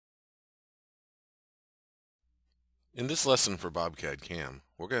In this lesson for BobCAD-CAM,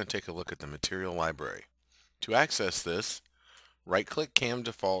 we're going to take a look at the material library. To access this, right-click CAM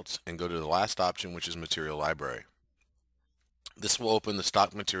Defaults and go to the last option, which is Material Library. This will open the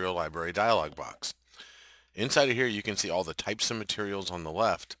Stock Material Library dialog box. Inside of here, you can see all the types of materials on the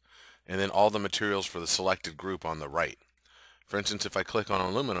left, and then all the materials for the selected group on the right. For instance, if I click on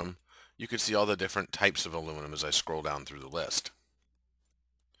aluminum, you can see all the different types of aluminum as I scroll down through the list.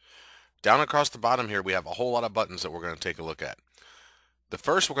 Down across the bottom here, we have a whole lot of buttons that we're going to take a look at. The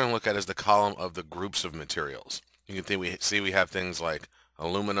first we're going to look at is the column of the groups of materials. You can see we have things like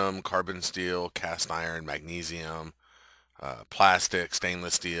aluminum, carbon steel, cast iron, magnesium, plastic,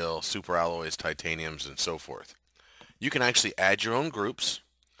 stainless steel, superalloys, titaniums, and so forth. You can actually add your own groups,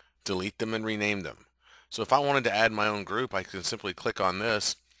 delete them, and rename them. So if I wanted to add my own group, I can simply click on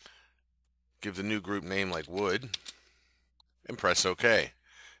this, give the new group name like wood, and press OK.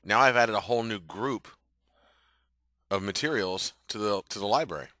 Now I've added a whole new group of materials to the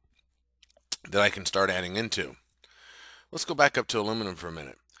library that I can start adding into. Let's go back up to aluminum for a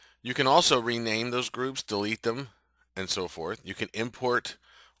minute. You can also rename those groups, delete them, and so forth. You can import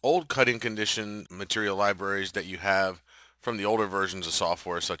old cutting condition material libraries that you have from the older versions of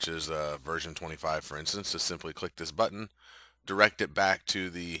software, such as version 25, for instance. Just simply click this button, direct it back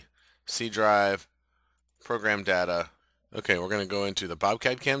to the C drive, program data. Okay, we're going to go into the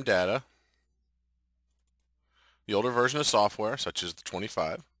BobCAD-CAM data, the older version of software, such as the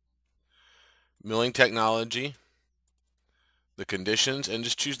 25, milling technology, the conditions, and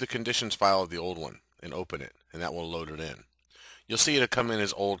just choose the conditions file of the old one and open it, and that will load it in. You'll see it'll come in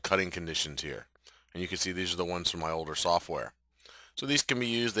as old cutting conditions here, and you can see these are the ones from my older software. So these can be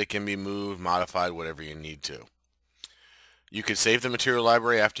used, they can be moved, modified, whatever you need to. You can save the material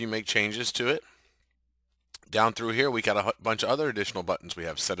library after you make changes to it. Down through here we got a bunch of other additional buttons. We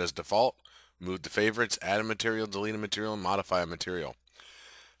have set as default, move to favorites, add a material, delete a material, and modify a material.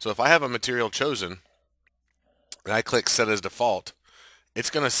 So if I have a material chosen and I click set as default, it's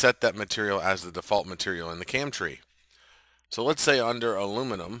going to set that material as the default material in the CAM tree. So let's say under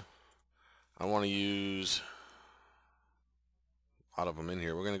aluminum, I want to use a lot of them in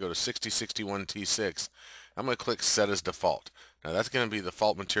here. We're going to go to 6061T6. I'm going to click set as default. Now that's going to be the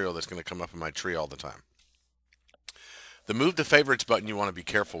default material that's going to come up in my tree all the time. The move to favorites button you want to be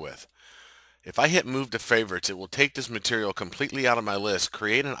careful with. If I hit move to favorites, it will take this material completely out of my list,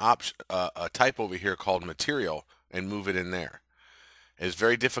 create a type over here called material, and move it in there. It's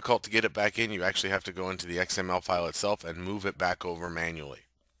very difficult to get it back in. You actually have to go into the XML file itself and move it back over manually.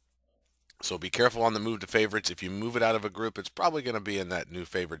 So be careful on the move to favorites. If you move it out of a group, it's probably going to be in that new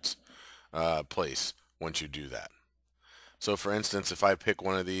favorites place once you do that. So for instance, if I pick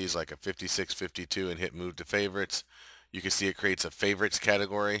one of these like a 5652 and hit move to favorites, you can see it creates a favorites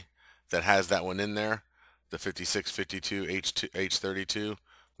category that has that one in there, the 5652 H32.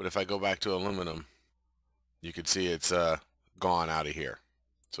 But if I go back to aluminum, you can see it's gone out of here.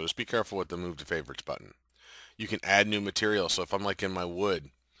 So just be careful with the move to favorites button. You can add new material. So if I'm like in my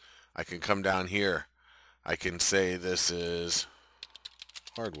wood, I can come down here. I can say this is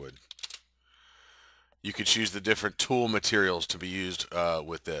hardwood. You could choose the different tool materials to be used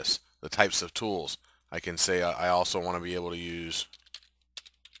with this, the types of tools. I can say I also want to be able to use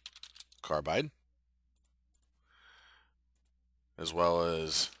carbide, as well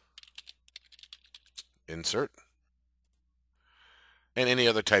as insert, and any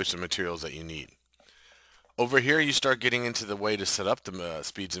other types of materials that you need. Over here you start getting into the way to set up the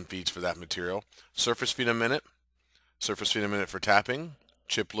speeds and feeds for that material. Surface feet a minute for tapping,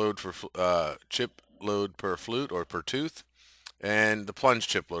 chip load per flute or per tooth, and the plunge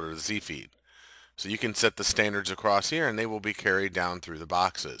chip load or the Z feed. So you can set the standards across here and they will be carried down through the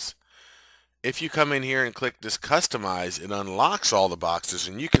boxes. If you come in here and click this customize, it unlocks all the boxes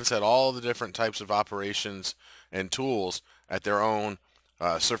and you can set all the different types of operations and tools at their own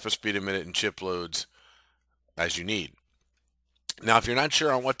surface feet a minute and chip loads as you need. Now if you're not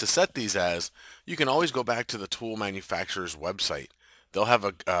sure on what to set these as, you can always go back to the tool manufacturer's website. They'll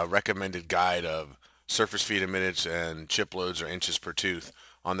have a recommended guide of surface feet a minute and chip loads or inches per tooth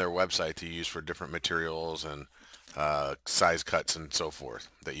on their website to use for different materials and size cuts and so forth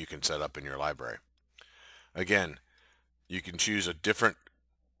that you can set up in your library. Again, you can choose a different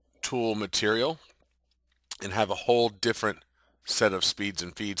tool material and have a whole different set of speeds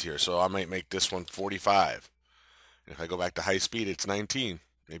and feeds here. So I might make this one 45. If I go back to high speed, it's 19.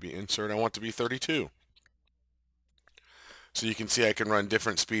 Maybe insert, I want to be 32. So you can see I can run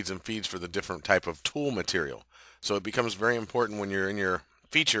different speeds and feeds for the different type of tool material. So it becomes very important when you're in your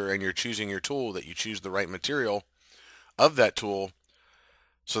feature and you're choosing your tool that you choose the right material of that tool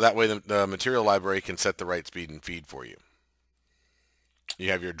So that way the material library can set the right speed and feed for you.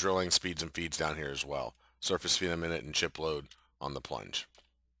 You have your drilling speeds and feeds down here as well. Surface feet a minute and chip load on the plunge.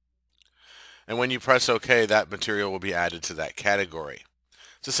 And when you press OK, that material will be added to that category.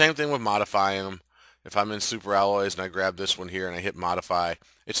 It's the same thing with modifying them. If I'm in super alloys and I grab this one here and I hit modify,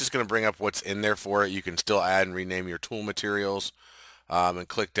 it's just going to bring up what's in there for it. You can still add and rename your tool materials and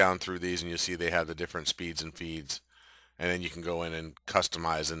click down through these and you'll see they have the different speeds and feeds. And then you can go in and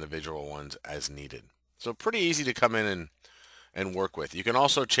customize individual ones as needed. So pretty easy to come in and work with. You can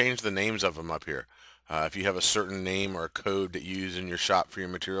also change the names of them up here. If you have a certain name or a code that you use in your shop for your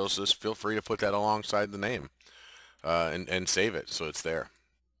materials, just feel free to put that alongside the name and save it so it's there.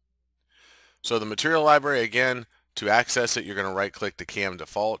 So the material library, again, to access it, you're going to right-click the CAM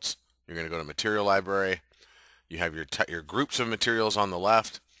defaults. You're going to go to material library. You have your groups of materials on the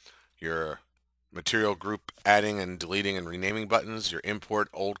left, your material group adding and deleting and renaming buttons, your import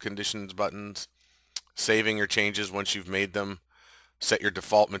old conditions buttons, saving your changes once you've made them, set your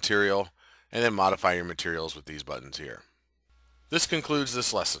default material, and then modify your materials with these buttons here. This concludes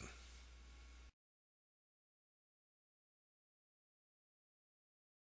this lesson.